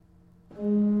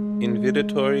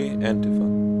Invitatory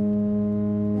Antiphon.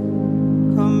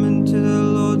 Come into the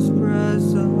Lord's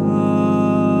presence,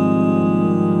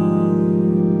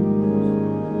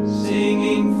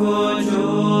 singing for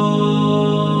joy.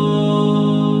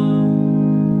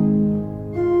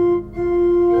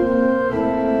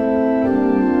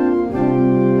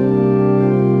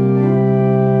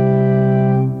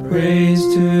 Praise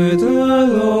to the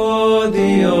Lord,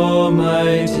 the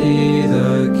Almighty,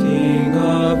 the King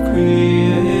of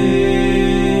creation.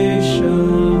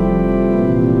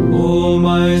 O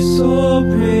my soul,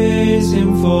 praise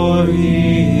Him, for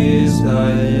He is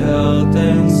thy health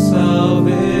and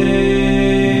salvation.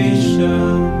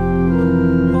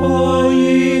 All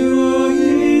ye who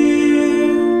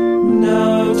hear,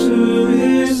 now to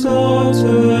His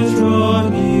altar draw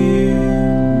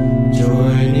near,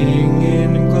 joining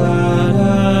in glad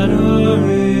adoration.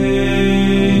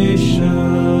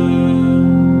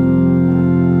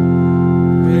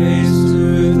 Praise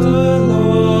to the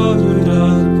Lord, who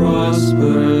doth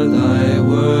prosper thy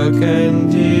work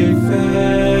and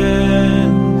defend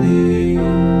thee.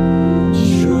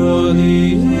 Surely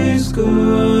His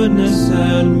goodness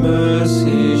and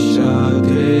mercy shall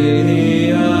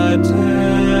daily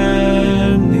attend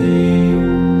thee.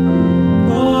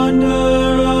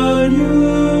 Ponder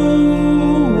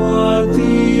anew what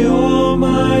the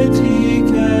Almighty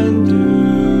can do,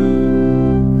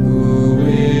 who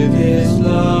with His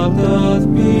love doth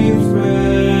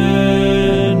befriend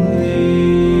thee.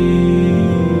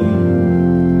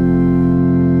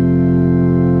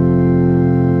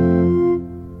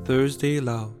 Thursday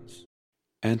Laus.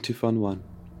 Antiphon 1.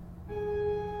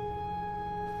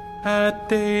 At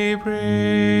daybreak,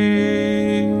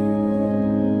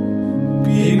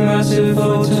 Be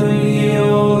merciful to me, O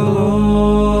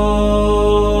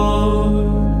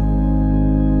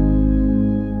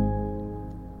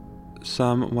Lord.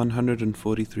 Psalm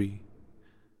 143,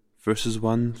 verses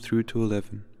 1 through to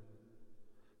 11.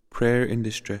 Prayer in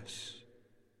distress.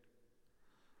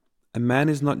 A man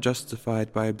is not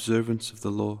justified by observance of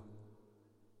the law,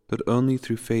 but only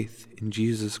through faith in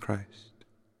Jesus Christ.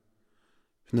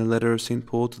 From the letter of St.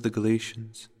 Paul to the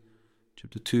Galatians,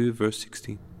 chapter 2, verse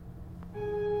 16.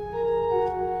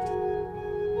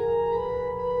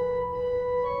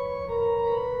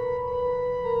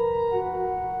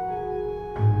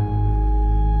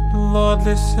 Lord,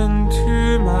 listen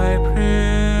to my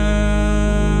prayer.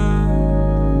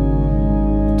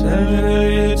 Turn your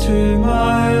ear to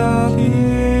my appeal.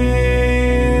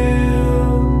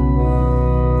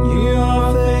 You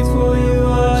are faithful, you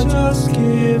are just,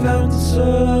 give answer.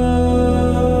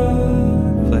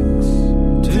 Flex.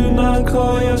 Do not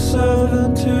call your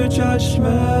servant to judgment,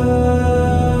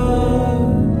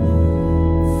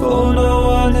 for no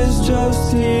one is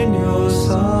just in your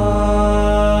sight.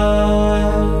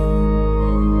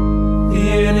 The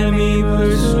enemy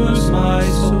pursues my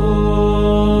soul.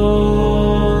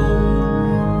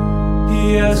 He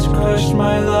has crushed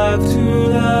my life to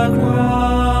the ground.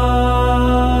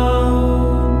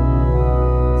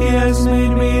 He has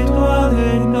made me dwell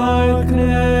in darkness,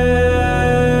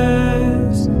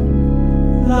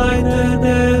 like the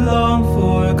dead long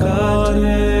forgotten.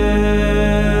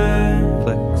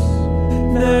 Flex.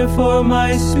 Therefore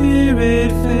my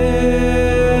spirit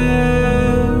fails,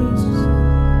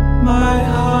 my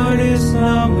heart is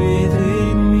numb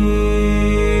within me.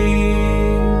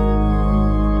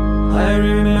 I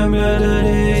remember the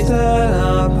days that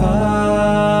are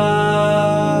past.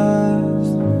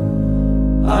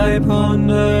 I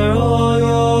ponder all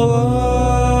your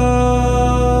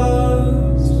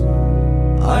words.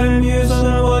 I muse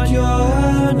on what your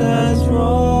hand has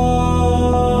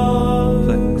wrought.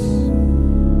 Flex.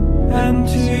 And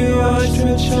to you I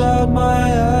stretch out my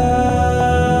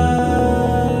hand.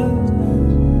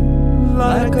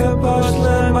 Like a parched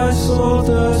land, my soul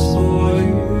thirsts for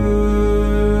you.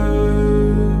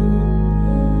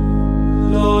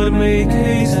 Lord, make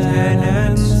haste and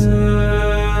answer,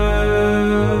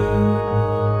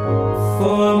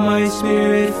 for my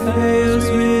spirit fails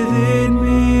within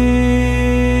me.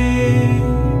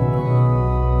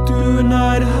 Do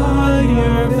not hide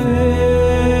your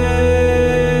face,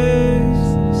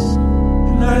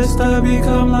 lest I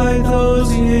become like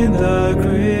those in the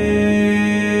grave.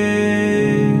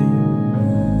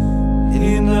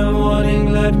 In the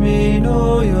morning let me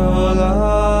know your love,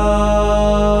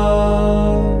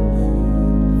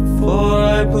 for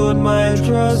I put my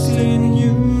trust in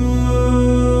you.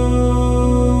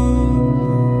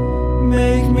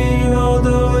 Make me know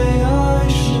the way I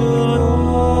should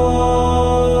walk.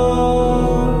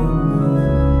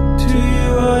 To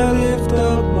you I lift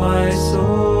up my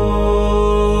soul.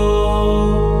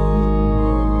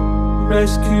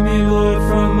 Rescue me, Lord,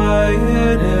 from my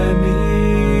enemies.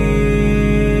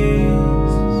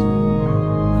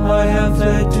 I have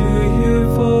fled to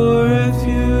you for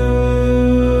refuge.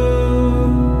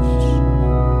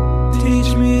 Teach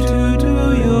me to do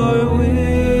your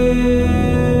will,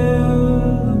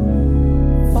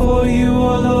 for you,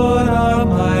 O Lord, are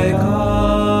my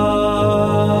God.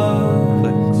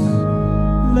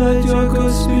 Let your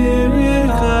good spirit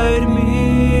guide me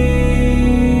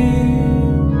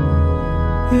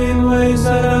in ways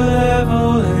that are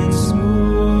level and smooth.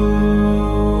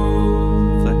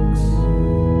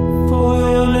 For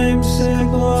your name's sake,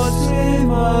 Lord, save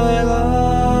my life.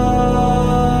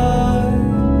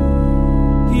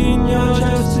 In your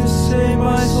justice, save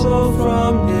my soul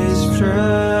from distress.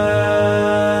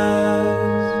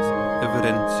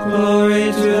 Evidence. Glory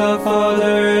to the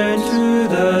Father and to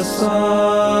the Son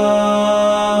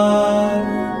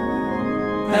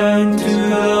and to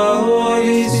the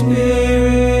Holy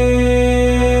Spirit,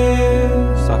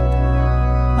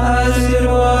 as it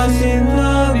was in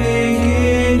the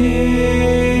beginning,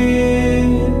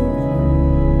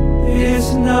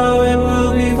 is now, and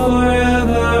will be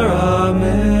forever.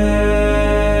 Amen.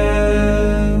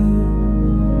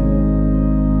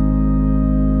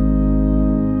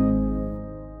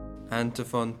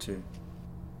 Antiphon 2.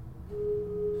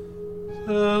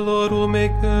 The Lord will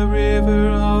make a river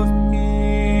of peace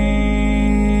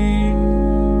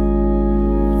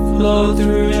flow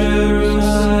through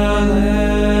Jerusalem.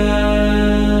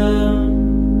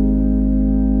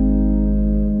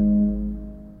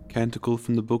 Canticle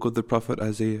from the book of the prophet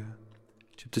Isaiah,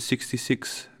 chapter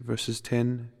 66, verses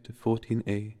 10 to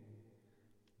 14a.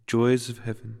 Joys of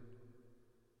heaven.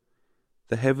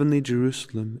 The heavenly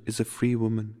Jerusalem is a free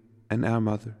woman and our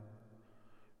mother.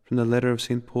 From the letter of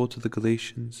St. Paul to the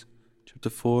Galatians, chapter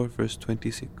 4, verse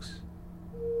 26.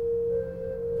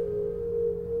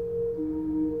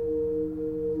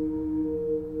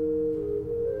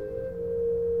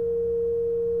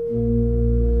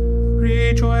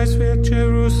 Rejoice with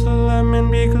Jerusalem and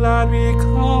be glad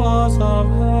because of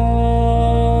her.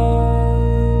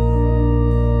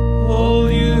 All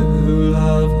you who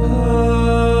love her,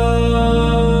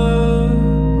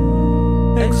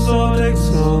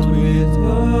 exalt with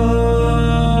her.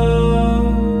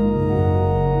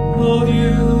 All you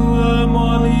who are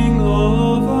mourning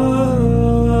over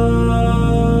her,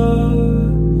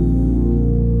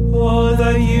 oh,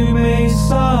 that you may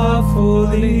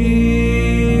sorrowfully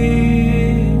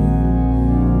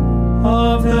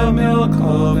of the milk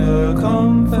of her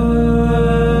comfort,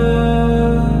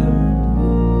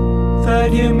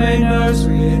 that you may nurse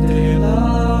with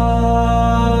delight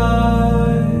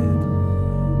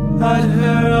at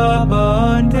her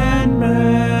abundant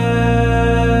rest.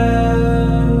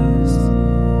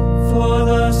 For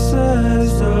thus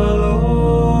says the Lord,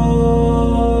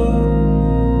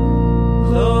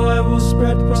 lo, I will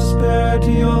spread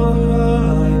prosperity over her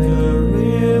like a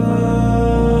river,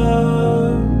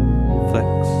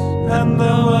 and the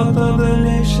wealth of the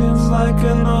nations like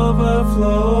an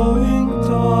overflowing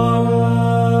torrent.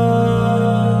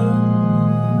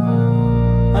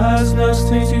 As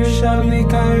nursed you shall be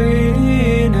carried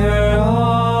in her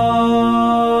arms,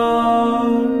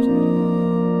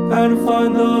 and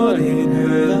fondled in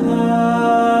her lap,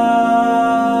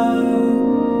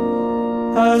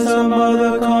 as a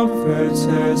mother comforts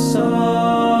her son,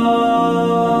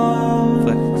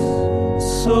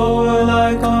 so will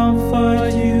I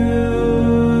comfort you.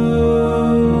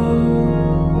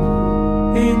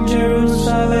 In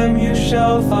Jerusalem you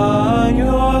shall find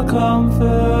your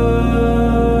comfort.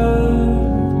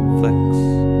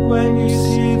 When you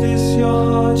see this, your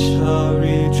heart shall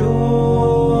rejoice,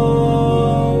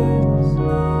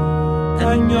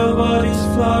 and your bodies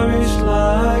flourish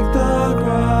like the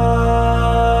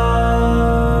grass.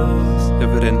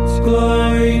 Evidence.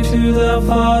 Glory to the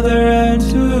Father and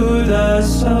to the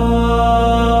Son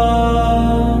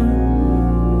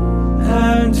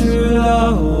and to the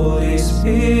Holy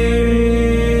Spirit,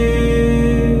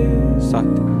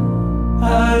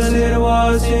 as it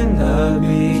was in the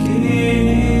beginning,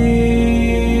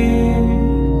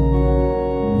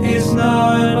 is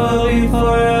now, and will be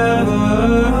forever.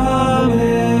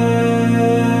 Amen.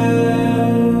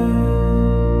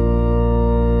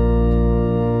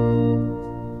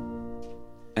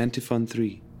 Antiphon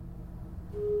 3.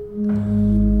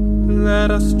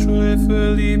 Let us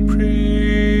joyfully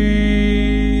praise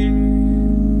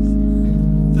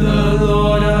the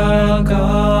Lord our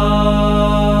God.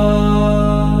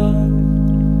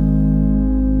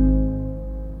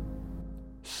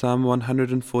 Psalm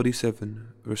 147,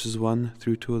 verses 1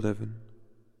 through to 11.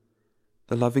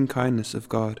 The loving kindness of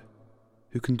God,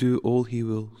 who can do all he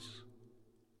wills.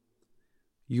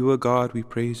 You are God, we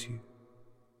praise you.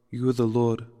 You are the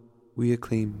Lord, we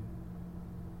acclaim.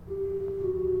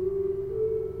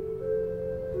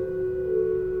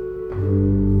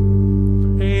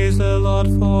 Praise the Lord,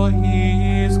 for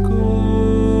He is good.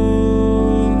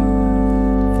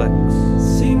 Flex.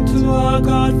 Sing to our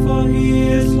God, for He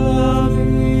is loving.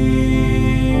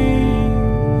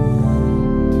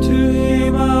 To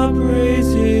Him our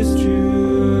praise is due.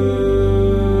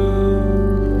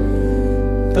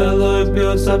 The Lord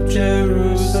builds up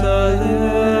Jerusalem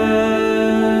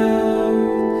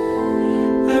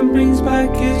and brings back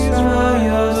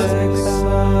Israel's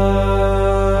exiles.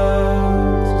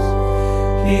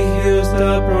 He heals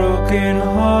the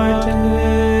broken-hearted.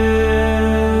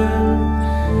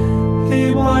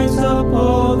 He binds up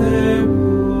all their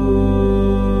wounds.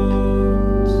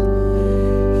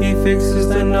 He fixes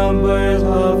the numbers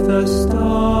of the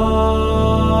stars.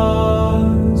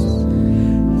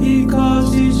 He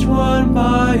calls each one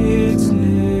by its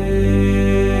name.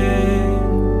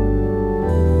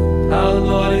 Our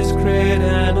Lord is great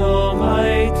and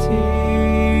almighty.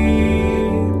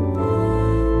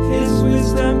 His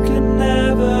wisdom can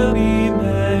never be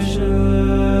measured.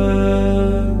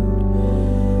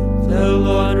 The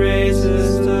Lord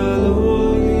raises the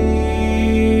lowly.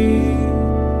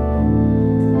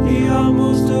 He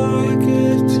humbles the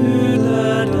wicked to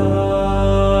the dust.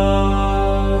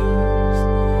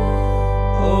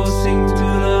 Oh, sing to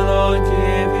the Lord,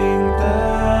 giving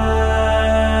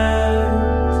thanks.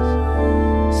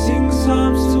 Sing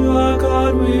psalms to our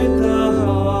God with the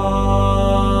harp.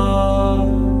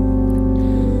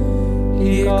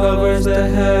 He covers the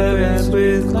heavens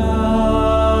with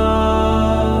clouds.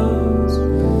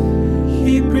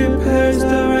 He prepares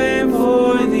the rain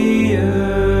for the earth.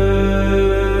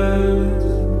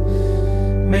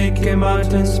 Make a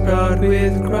mountain sprout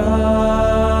with grass,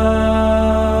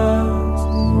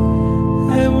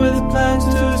 and with plants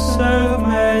to serve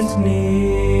man's needs.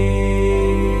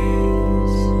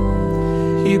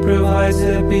 He provides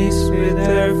the beasts with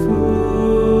their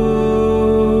food,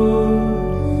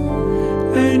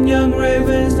 and young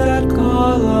ravens that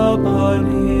call upon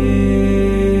Him.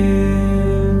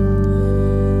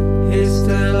 His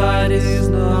delight is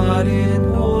not in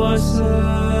horses,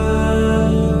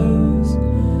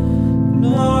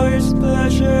 nor His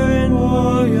pleasure in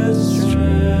warriors' strength.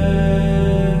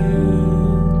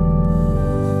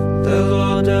 The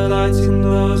Lord delights in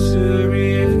those who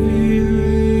revere Him,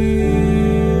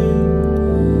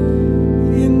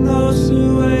 in those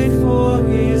who wait for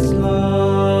His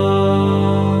love.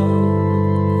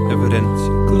 Evidence.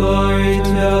 Glory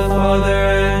to the Father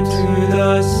and to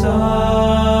the Son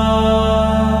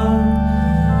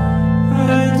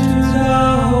and to the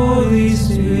Holy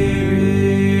Spirit,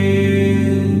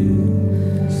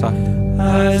 Sat.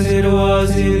 as it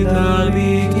was in the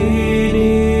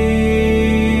beginning,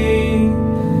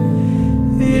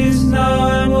 is now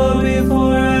and will be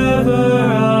forever.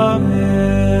 Amen.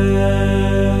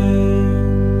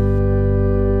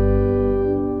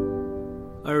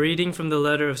 A reading from the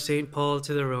letter of St. Paul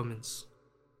to the Romans.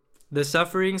 The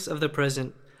sufferings of the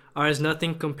present are as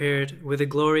nothing compared with the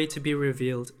glory to be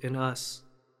revealed in us.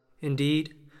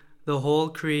 Indeed, the whole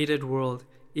created world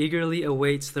eagerly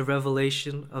awaits the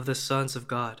revelation of the sons of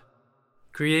God.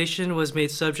 Creation was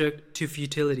made subject to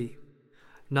futility,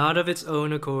 not of its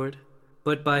own accord,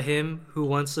 but by Him who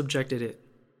once subjected it.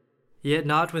 Yet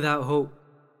not without hope,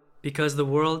 because the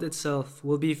world itself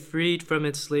will be freed from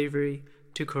its slavery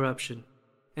to corruption,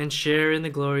 and share in the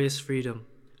glorious freedom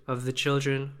of the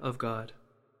children of God.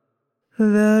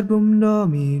 Verbum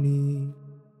Domini,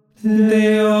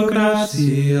 Deo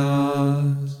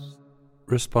gratias.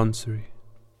 Responsory.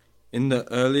 In the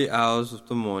early hours of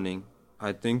the morning,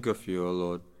 I think of you, O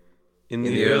Lord. In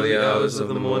the early hours of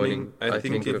the morning, I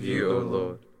think of you, O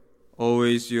Lord.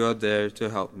 Always you are there to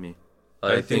help me.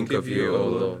 I think of you, O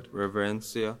Lord.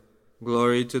 Reverencia.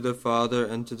 Glory to the Father,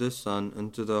 and to the Son,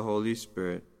 and to the Holy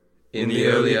Spirit. In the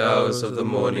early hours of the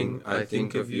morning, I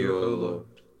think of you, O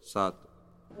Lord. Sat.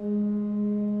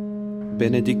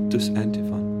 Benedictus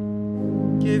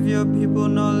Antiphon. Give your people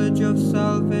knowledge of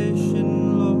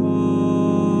salvation, Lord,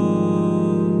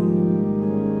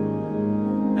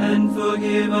 and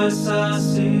forgive us our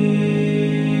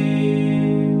sins.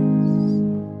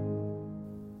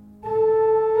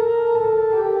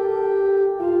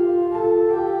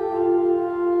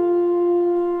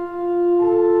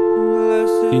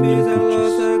 Blessed be Inium the Lord,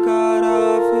 Crucis. the God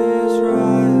of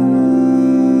Israel.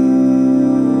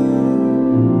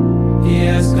 He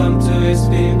has come to His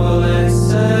people and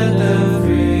set them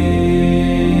free.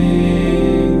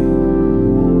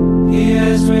 He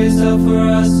has raised up for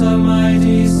us a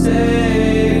mighty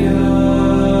Savior,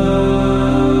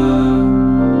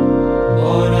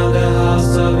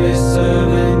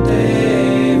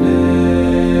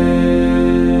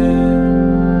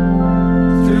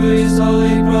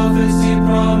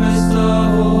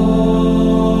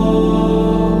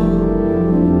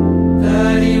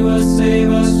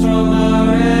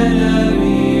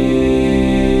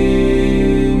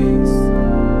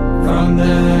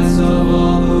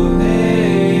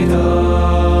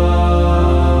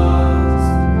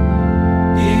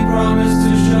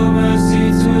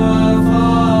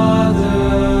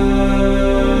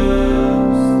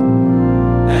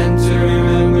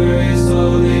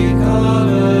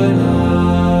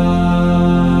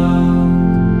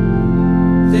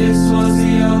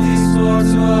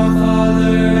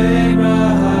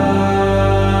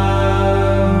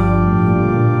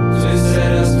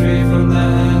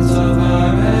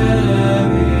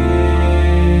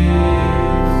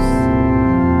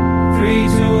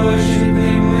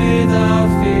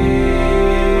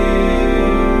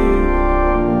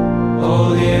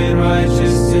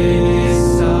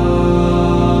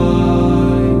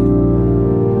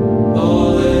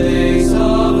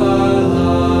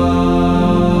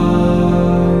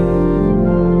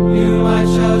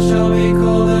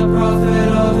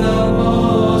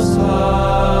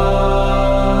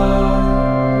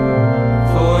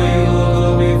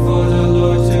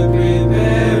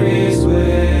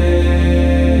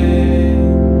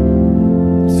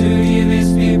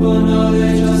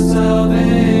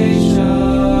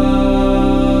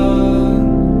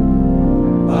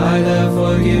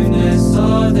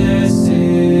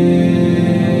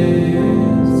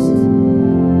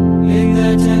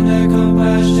 the tender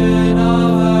compassion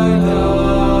of our God.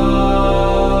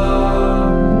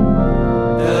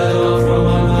 The dawn from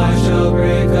on high shall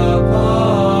break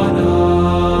upon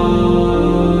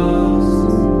us,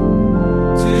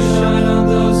 to shine on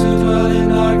those who dwell in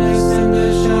darkness and the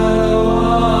shadow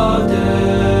of death,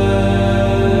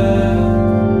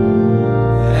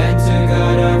 and to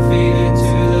guide our feet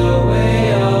into the way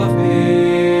of peace.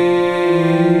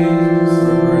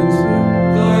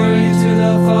 Glory to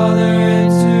the Father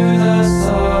and to the Son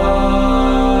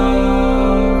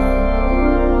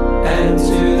and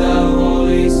to the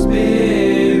Holy Spirit,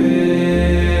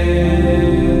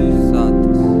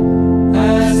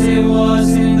 as it was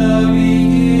in the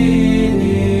beginning,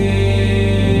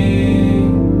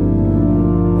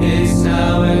 is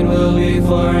now and will be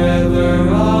forever.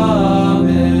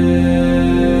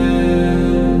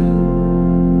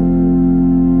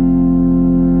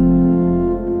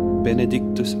 Amen.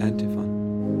 Benedictus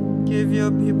Antiphon. Give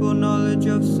your people knowledge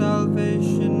of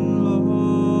salvation, Lord,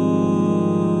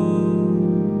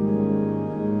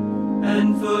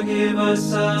 And forgive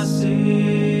us our sins.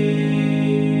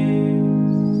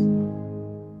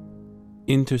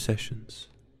 Intercessions.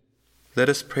 Let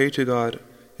us pray to God,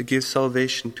 who gives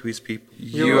salvation to his people.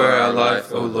 You are our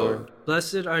life, O Lord.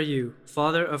 Blessed are you,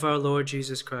 Father of our Lord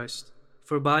Jesus Christ,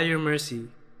 for by your mercy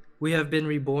we have been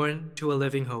reborn to a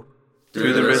living hope.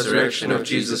 Through the resurrection of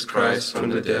Jesus Christ from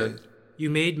the dead, You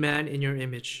made man in your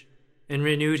image, and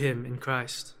renewed him in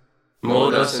Christ.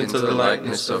 mold us into the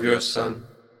likeness of your Son.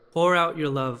 Pour out your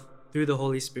love through the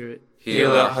Holy Spirit.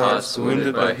 Heal our hearts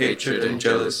wounded by hatred and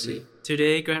jealousy.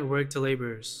 Today grant work to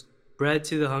laborers, bread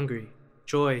to the hungry,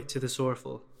 joy to the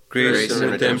sorrowful. Grace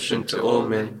and redemption to all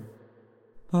men.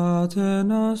 Pater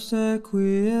noster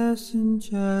qui es in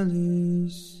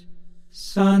celis,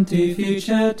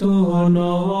 sanctificetur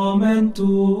nomen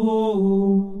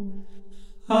tuum,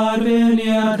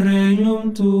 adveniat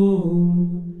regnum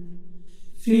tuum,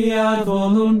 fiat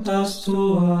voluntas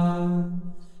tua,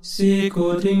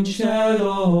 sicut in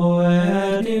cielo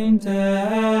et in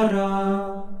terra.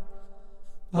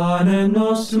 Panem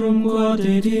nostrum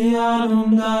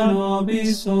quotidianum da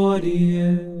nobis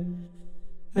hodie,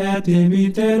 et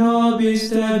dimitte nobis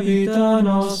debita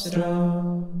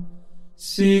nostra,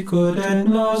 sicut et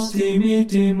nos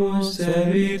dimittimus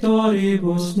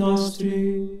debitoribus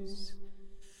nostris,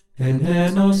 et ne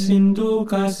nos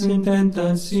inducas in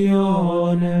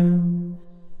tentationem,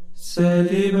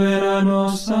 sed libera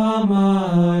nos a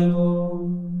malo.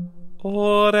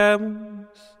 Oremus.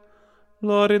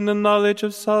 Lord, in the knowledge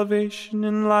of salvation,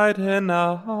 enlighten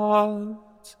our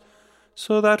hearts,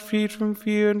 so that freed from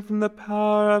fear and from the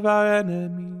power of our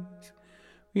enemies,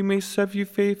 we may serve you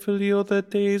faithfully all the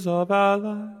days of our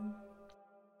life.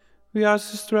 We ask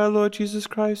this through our Lord Jesus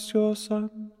Christ, your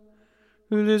Son,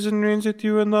 who lives and reigns with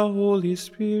you in the Holy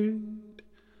Spirit,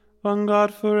 one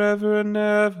God forever and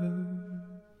ever.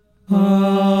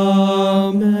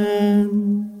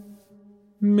 Amen.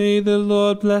 May the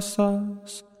Lord bless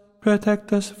us,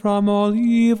 protect us from all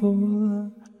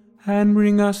evil, and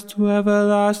bring us to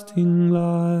everlasting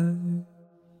life.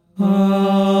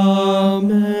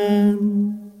 Amen.